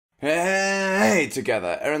Hey,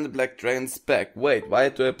 together, Aaron the Black Dragon's back. Wait, why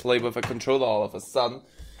do I play with a controller all of a sudden?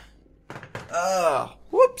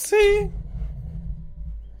 Whoopsie.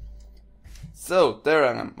 So, there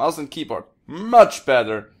I am, mouse and keyboard. Much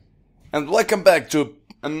better. And welcome back to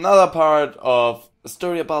another part of a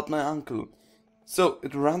story about my uncle. So,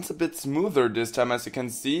 it runs a bit smoother this time, as you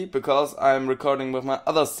can see, because I'm recording with my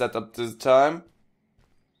other setup this time.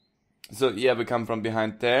 So, yeah, we come from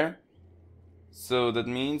behind there. So that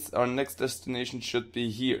means our next destination should be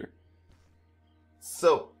here.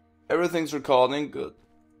 So, everything's recording, good.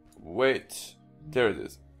 Wait, there it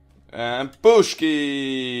is. And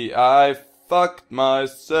Bushki! I fucked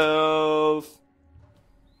myself!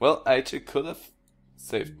 Well, actually could have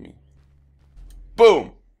saved me.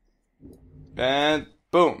 Boom! And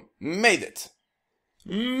boom! Made it!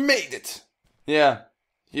 Made it! Yeah,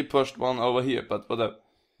 he pushed one over here, but whatever.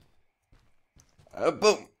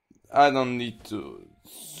 Boom! I don't need to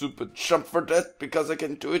super jump for that, because I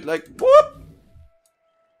can do it like whoop!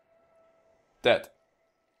 That.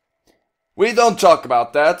 We don't talk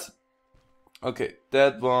about that. Okay,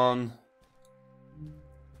 that one.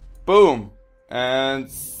 Boom! And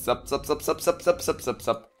sup.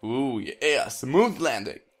 Ooh, yeah, smooth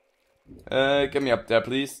landing. Get me up there,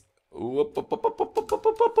 please. That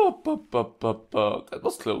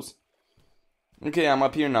was close. Okay, I'm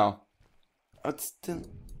up here now. It's still...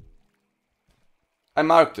 I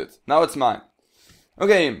marked it. Now it's mine.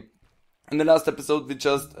 Okay. In the last episode we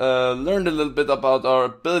just learned a little bit about our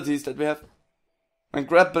abilities that we have. When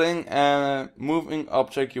grappling a moving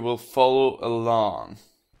object you will follow along.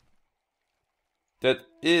 That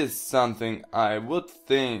is something I would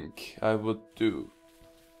think I would do.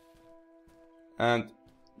 And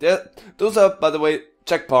those are, by the way,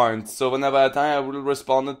 checkpoints. So whenever I die I will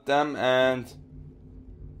respawn at them, and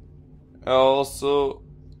I also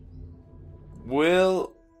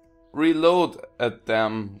will reload at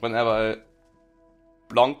them whenever I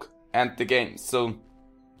blonk end the game. So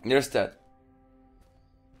there's that.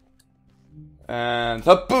 And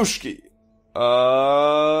Habushki!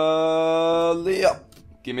 Up.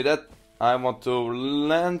 Give me that. I want to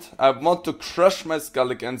land. I want to crush my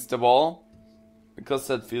skull against the wall, because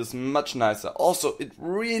that feels much nicer. Also, it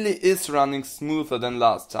really is running smoother than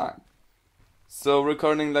last time. So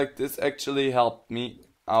recording like this actually helped me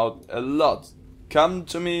out a lot. Come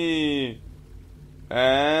to me!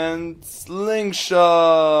 And slingshot!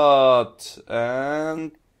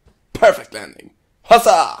 And perfect landing!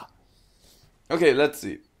 Huzzah! Okay, let's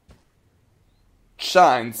see.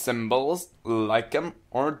 Shine symbols, like them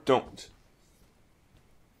or don't.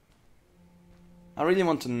 I really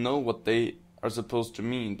want to know what they are supposed to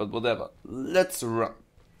mean, but whatever. Let's run.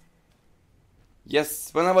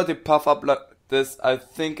 Yes, whenever they puff up like this, I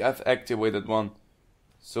think I've activated one.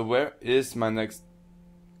 So where is my next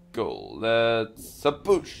goal? Let's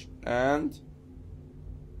push and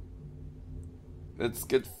let's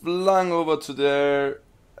get flung over to there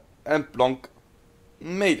and blonk.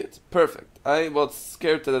 Made it. Perfect. I was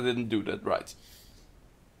scared that I didn't do that right.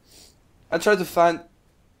 I try to find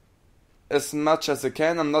as much as I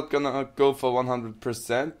can. I'm not gonna go for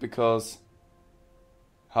 100% because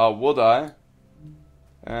how would I?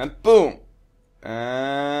 And boom!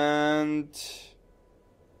 And...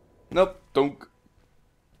 nope, donk.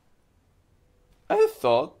 I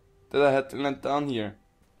thought that I had to land down here.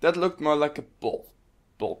 That looked more like a bulk.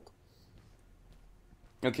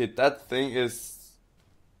 Okay, that thing is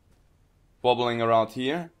wobbling around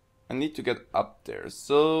here. I need to get up there,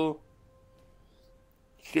 so...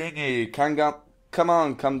 Thingy, come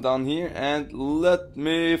on, come down here and let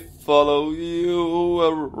me follow you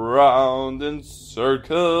around in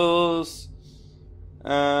circles.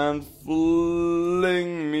 And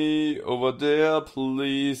fling me over there,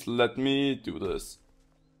 please let me do this.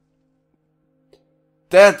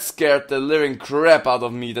 That scared the living crap out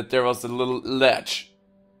of me that there was a little ledge.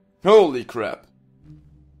 Holy crap.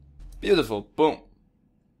 Beautiful, boom.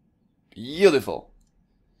 Beautiful.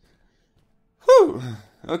 Whew.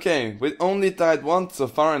 Okay, we only died once so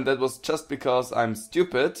far, and that was just because I'm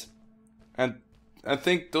stupid. And I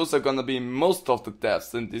think those are gonna be most of the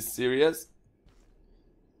deaths in this series.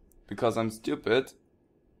 Because I'm stupid.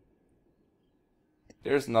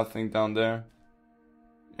 There's nothing down there.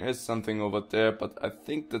 There's something over there, but I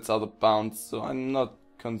think that's out of bounds, so I'm not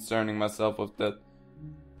concerning myself with that.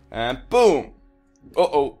 And boom!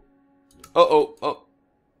 Uh-oh. Oh.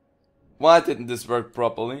 Why didn't this work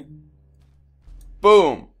properly?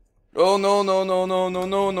 Boom! Oh no.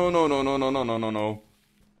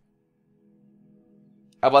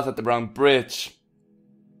 I was at the wrong bridge.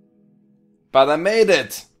 But I made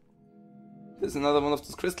it! There's another one of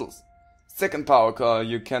those crystals. second power core.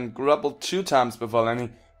 You can grapple 2 times before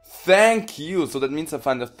landing. Thank you! So that means I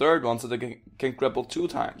find a third one so they can grapple 2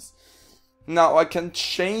 times. Now I can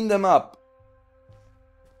chain them up.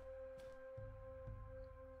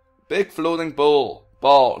 Big floating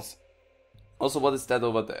balls. Also, what is that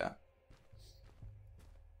over there?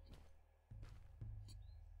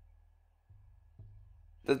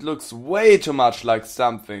 That looks way too much like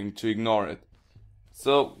something to ignore it.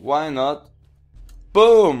 So why not?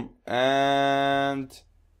 Boom!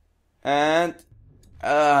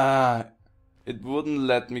 It wouldn't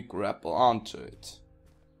let me grapple onto it.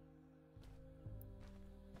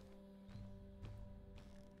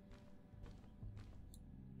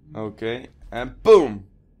 Okay, and boom!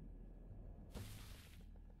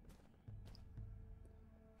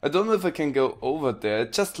 I don't know if I can go over there.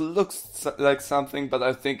 It just looks like something, but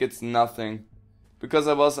I think it's nothing. Because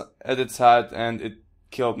I was at its height and it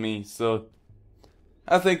killed me, so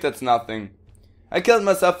I think that's nothing. I killed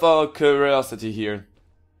myself for curiosity here.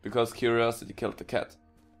 Because curiosity killed the cat.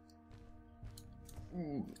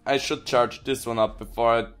 I should charge this one up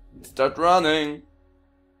before I start running.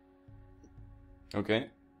 Okay.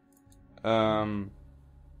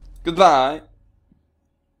 Goodbye.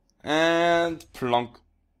 And plonk.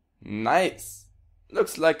 Nice.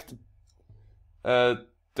 Looks like the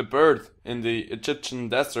bird in the Egyptian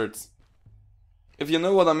deserts. If you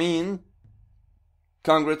know what I mean,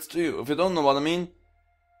 congrats to you. If you don't know what I mean,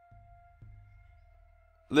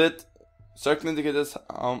 lit circle indicators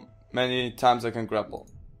how many times I can grapple.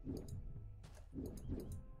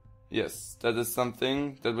 Yes, that is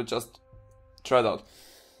something that we just tried out.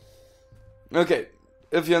 Okay,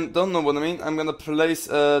 if you don't know what I mean, I'm gonna place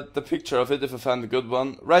the picture of it if I find a good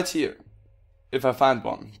one right here. If I find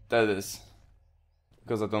one, that is.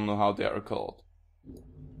 Because I don't know how they are called.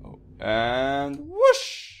 Oh, and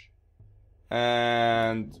whoosh!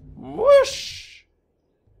 And whoosh!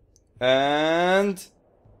 And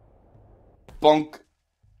bonk!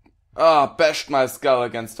 Bashed my skull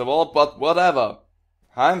against the wall, but whatever.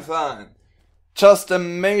 I'm fine. Just a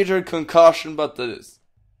major concussion, but that is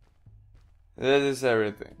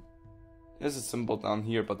everything. There's a symbol down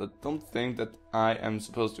here, but I don't think that I am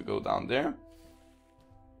supposed to go down there.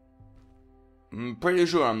 I'm pretty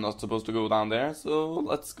sure I'm not supposed to go down there, so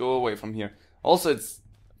let's go away from here. Also, it's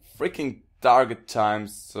freaking dark at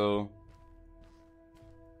times, so...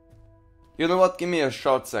 You know what? Give me a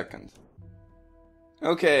short second.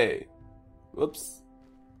 Okay. Whoops.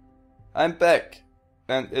 I'm back.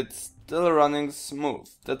 And it's still running smooth.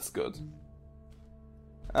 That's good.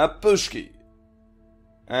 A push key.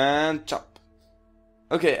 And chop.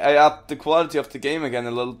 Okay, I upped the quality of the game again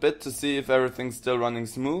a little bit to see if everything's still running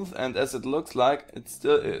smooth, and as it looks like, it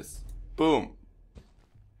still is. Boom.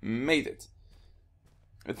 Made it.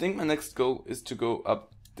 I think my next goal is to go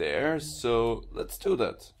up there, so let's do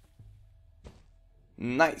that.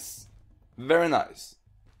 Nice. Very nice.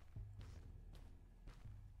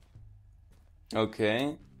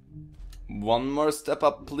 Okay. One more step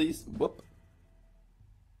up, please. Whoop.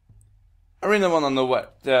 I really wanna know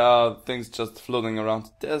what. There are things just floating around.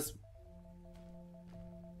 There's...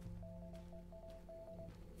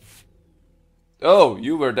 Oh,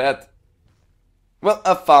 you were dead. Well,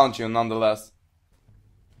 I found you nonetheless.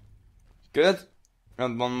 Good.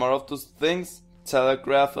 And one more of those things.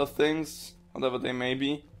 Telegrapher things. Whatever they may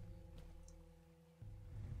be.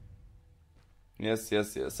 Yes,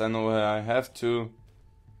 yes, yes. I know I have to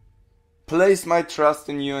place my trust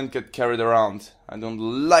in you and get carried around. I don't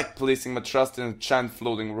like placing my trust in a giant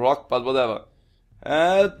floating rock, but whatever.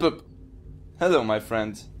 Boop. Hello, my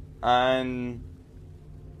friend. I'm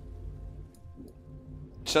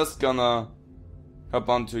just gonna hop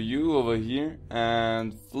onto you over here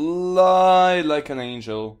and fly like an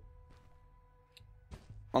angel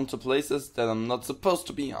onto places that I'm not supposed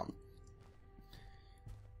to be on.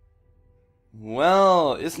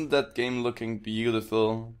 Well, isn't that game looking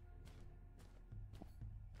beautiful?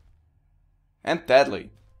 And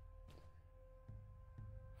deadly.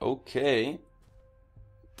 Okay.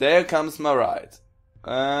 There comes my ride.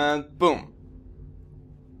 And boom.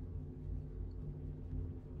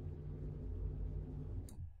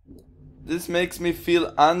 This makes me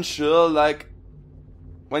feel unsure, like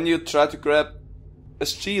when you try to grab a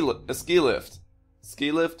ski lift.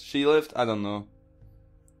 Ski lift? She lift? I don't know.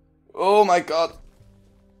 Oh my god.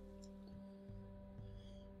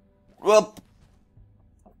 Well,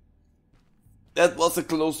 that was a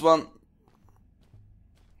close one.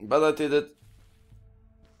 But I did it.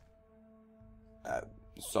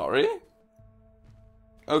 Sorry?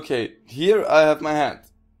 Okay, here I have my hand.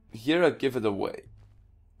 Here I give it away.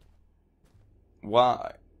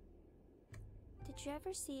 Why? Did Did you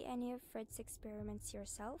ever see any of Fred's experiments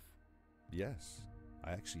yourself? Yes,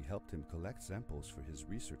 I actually helped him collect samples for his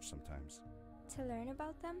research sometimes. To learn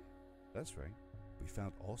about them? That's right. We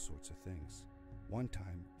found all sorts of things. One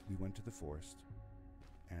time, we went to the forest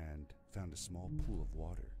and found a small pool of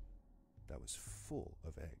water that was full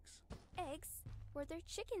of eggs. Eggs? Were there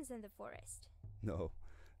chickens in the forest? No,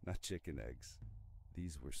 not chicken eggs.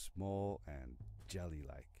 These were small and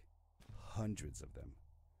jelly-like. Hundreds of them.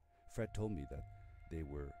 Fred told me that they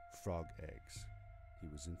were frog eggs. He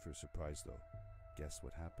was in for a surprise though. Guess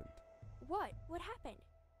what happened? What? What happened?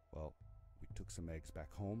 Well, we took some eggs back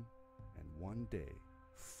home, and one day,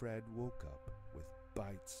 Fred woke up with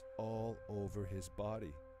bites all over his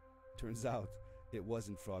body. Turns out, it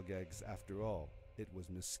wasn't frog eggs after all. It was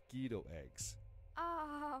mosquito eggs.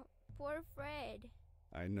 Ah, poor Fred.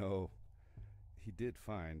 I know. He did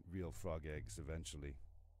find real frog eggs eventually.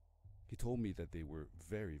 He told me that they were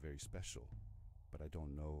very, very special, but I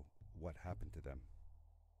don't know what happened to them.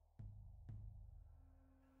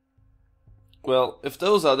 Well, if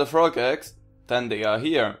those are the frog eggs, then they are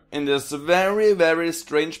here, in this very, very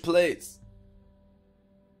strange place.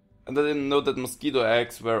 And I didn't know that mosquito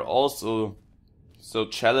eggs were also so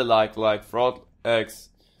jelly-like like frog eggs.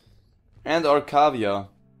 And Arcadia.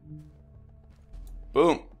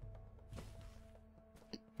 Boom.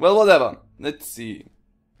 Well, whatever. Let's see.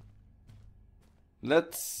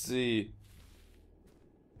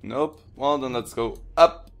 Nope. Well, then let's go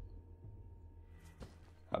up.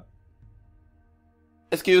 Up.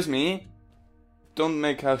 Excuse me. Don't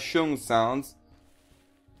make ha-shung sounds.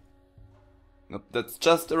 Nope, that's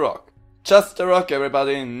just a rock. Just a rock,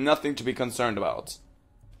 everybody. Nothing to be concerned about.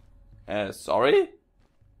 Sorry?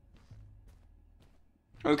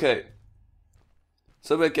 Okay.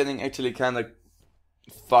 So we're getting actually kind of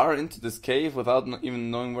far into this cave without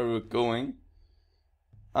even knowing where we're going.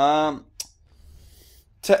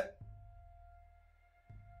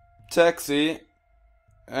 Taxi.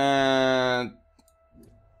 And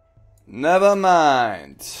never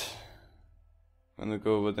mind. Gonna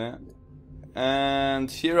go over there. And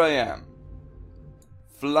here I am.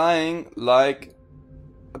 Flying like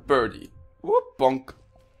a birdie. Whoop, bonk.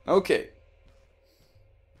 Okay.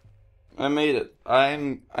 I made it.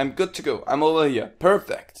 I'm good to go. I'm over here.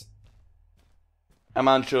 Perfect. I'm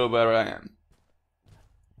unsure where I am.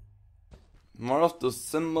 More of those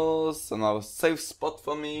symbols. Another safe spot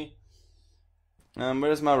for me.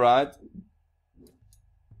 Where's my ride?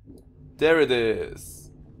 There it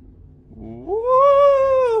is.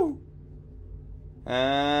 Woo!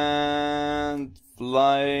 And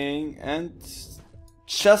flying, and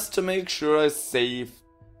just to make sure I save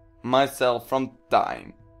myself from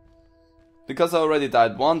dying. Because I already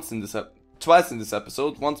died twice in this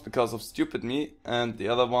episode. Once because of stupid me, and the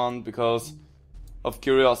other one because of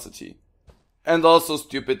curiosity. And also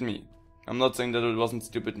stupid me. I'm not saying that it wasn't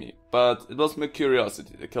stupid me, but it was my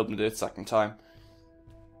curiosity that killed me the second time.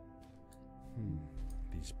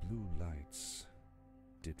 These blue lights.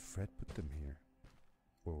 Did Fred put them here?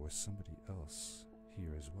 Or was somebody else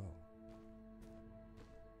here as well?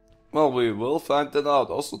 Well, we will find that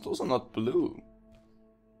out. Also, those are not blue.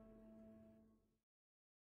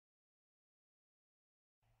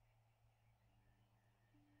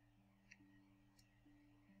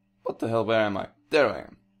 What the hell, where am I? There I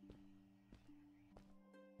am.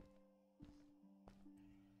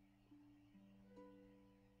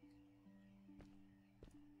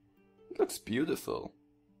 It looks beautiful.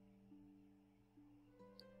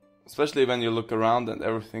 Especially when you look around and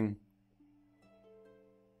everything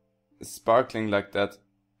is sparkling like that.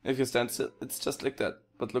 If you stand still, it's just like that.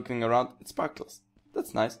 But looking around, it sparkles.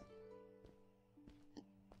 That's nice.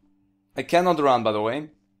 I cannot run, by the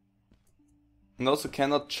way. And also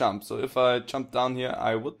cannot jump, so if I jump down here,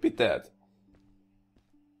 I would be dead.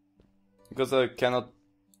 Because I cannot...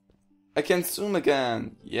 I can zoom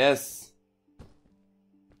again! Yes!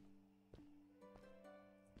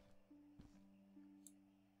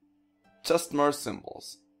 Just more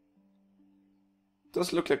symbols.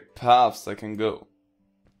 Those look like paths I can go.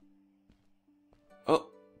 Oh!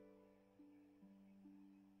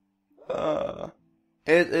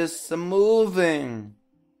 It is moving!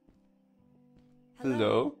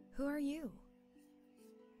 Hello? Who are you?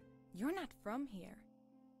 You're not from here.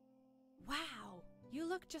 Wow, you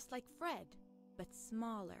look just like Fred, but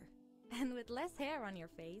smaller, and with less hair on your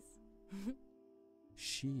face.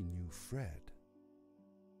 She knew Fred.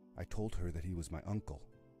 I told her that he was my uncle,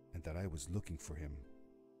 and that I was looking for him.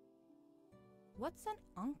 What's an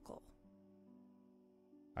uncle?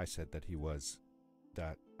 I said that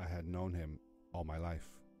I had known him all my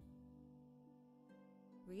life.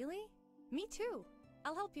 Really? Me too.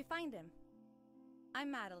 I'll help you find him.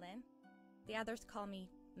 I'm Madeline. The others call me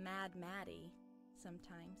Mad Maddie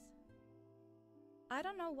sometimes. I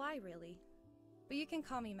don't know why, really, but you can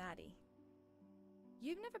call me Maddie.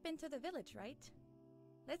 You've never been to the village, right?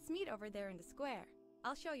 Let's meet over there in the square.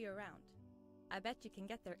 I'll show you around. I bet you can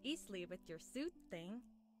get there easily with your suit thing.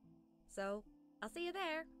 So, I'll see you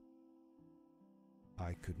there.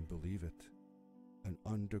 I couldn't believe it. An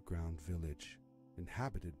underground village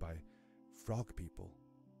inhabited by frog people,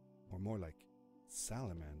 or more like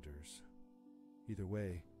salamanders. Either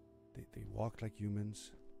way, they walked like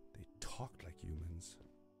humans, they talked like humans.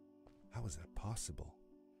 How is that possible?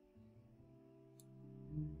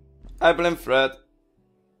 I blame Fred.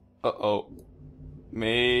 Uh-oh.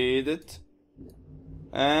 Made it.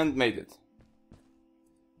 And made it.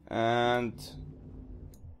 And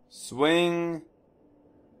swing.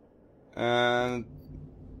 And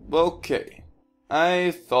okay.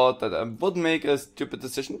 I thought that I would make a stupid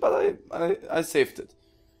decision, but I saved it.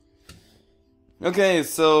 Okay,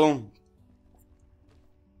 so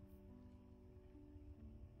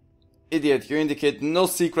idiot, you indicate no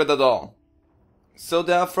secret at all. So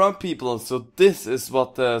they are frog people, so this is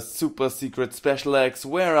what the super secret special eggs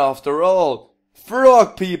were after all.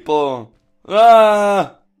 Frog people!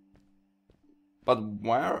 Ah! But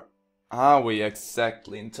where are we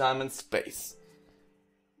exactly in time and space?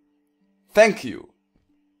 Thank you!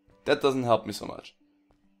 That doesn't help me so much.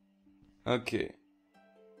 Okay.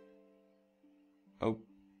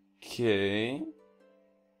 Okay.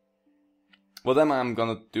 What am I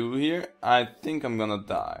gonna do here? I think I'm gonna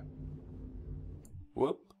die.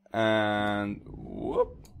 Whoop. And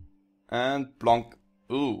whoop. And blonk.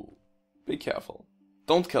 Ooh. Be careful.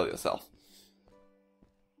 Don't kill yourself.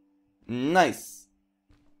 Nice.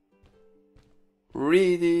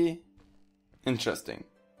 Really interesting.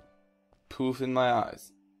 Poof in my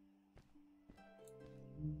eyes.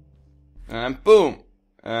 And boom.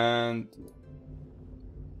 And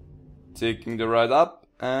taking the ride up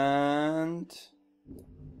and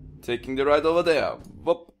taking the ride over there.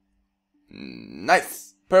 Whoop.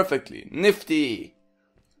 Nice. Perfectly. Nifty.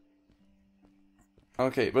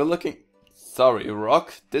 Okay, we're looking. Sorry,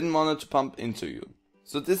 rock didn't want it to pump into you.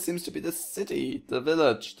 So this seems to be the city, the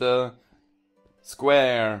village, the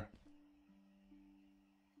square.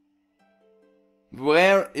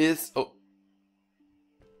 Where is... Oh.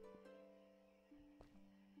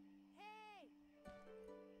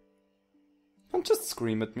 Don't just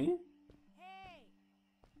scream at me. Hey!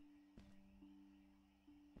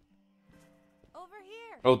 Over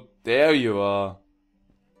here! Oh, there you are.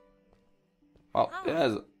 Oh, Hi.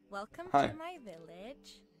 there's... Welcome Hi. to my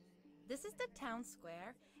village. This is the town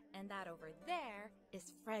square, and that over there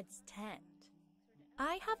is Fred's tent.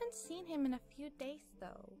 I haven't seen him in a few days,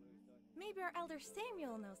 though. Maybe our elder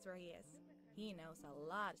Samuel knows where he is. He knows a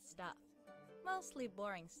lot of stuff. Mostly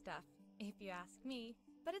boring stuff, if you ask me,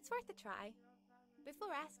 but it's worth a try.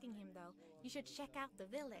 Before asking him, though, you should check out the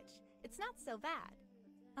village. It's not so bad,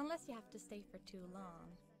 unless you have to stay for too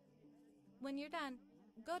long. When you're done,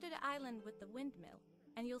 go to the island with the windmill,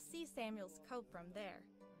 and you'll see Samuel's cove from there.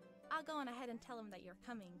 I'll go on ahead and tell him that you're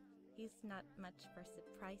coming. He's not much for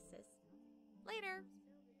surprises. Later!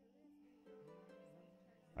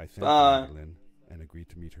 I thanked Bye. Madeline and agreed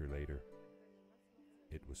to meet her later.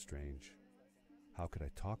 It was strange. How could I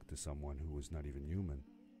talk to someone who was not even human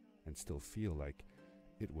and still feel like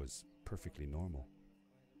it was perfectly normal?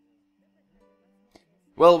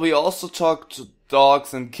 Well, we also talk to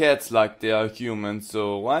dogs and cats like they are human,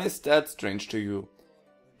 so why is that strange to you?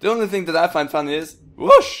 The only thing that I find funny is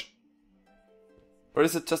whoosh! Or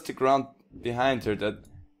is it just the ground behind her that...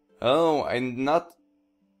 Oh, I'm not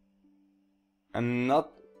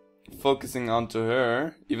focusing onto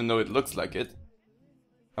her, even though it looks like it.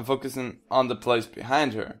 I'm focusing on the place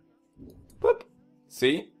behind her. Whoop!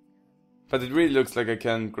 See? But it really looks like I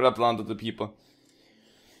can grapple onto the people.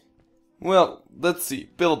 Well, let's see.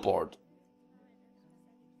 Billboard.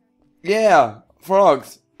 Yeah,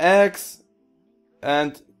 frogs, eggs,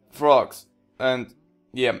 and frogs. And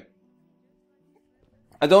yeah.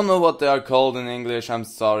 I don't know what they are called in English, I'm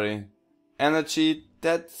sorry. Energy,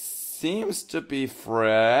 that seems to be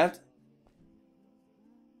Fred.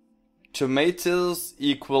 Tomatoes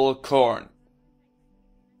equal corn.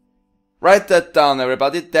 Write that down,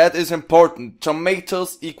 everybody. That is important.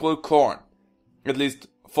 Tomatoes equal corn. At least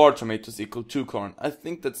 4 tomatoes equal 2 corn. I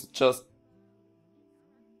think that's just...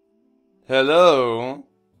 Hello?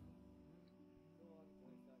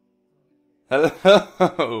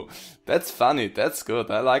 Hello? That's funny. That's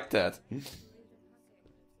good. I like that.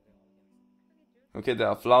 Okay, there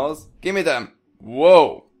are flowers. Give me them.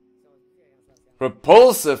 Whoa.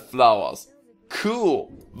 Repulsive flowers.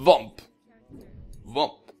 Cool. Womp.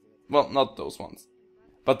 Well, not those ones.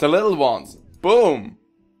 But the little ones. Boom!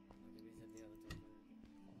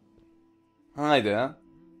 Hi there.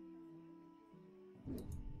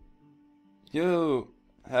 You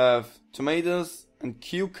have tomatoes and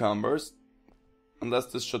cucumbers. Unless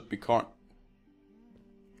this should be corn.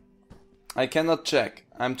 I cannot check.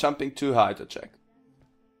 I'm jumping too high to check.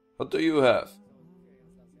 What do you have?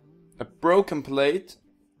 A broken plate.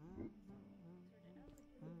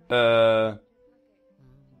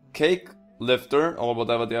 Cake lifter, or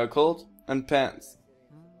whatever they are called. And pans.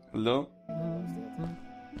 Hello?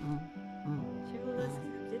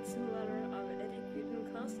 Dit simulator av ett uten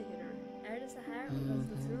konstigheter. Det så här och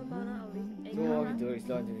strukturerna av äggarna?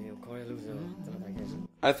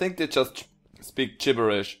 I think they just speak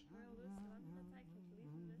gibberish.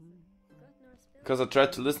 Because I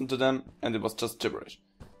tried to listen to them and it was just gibberish.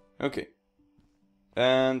 Okay.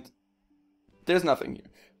 And there's nothing here.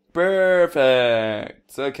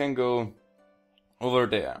 Perfect! So I can go over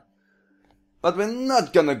there. But we're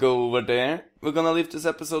not gonna go over there. We're gonna leave this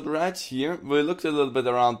episode right here. We looked a little bit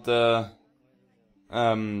around the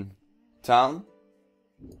town.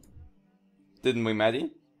 Didn't we,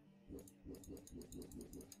 Maddie?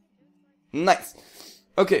 Nice.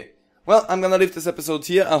 Okay. Well, I'm gonna leave this episode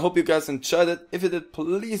here. I hope you guys enjoyed it. If you did,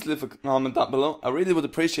 please leave a comment down below. I really would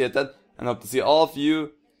appreciate that. And hope to see all of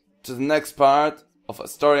you to the next part of A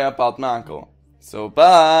Story About My Uncle. So,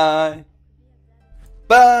 bye!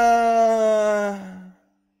 Bye!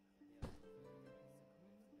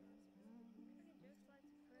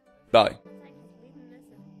 Bye.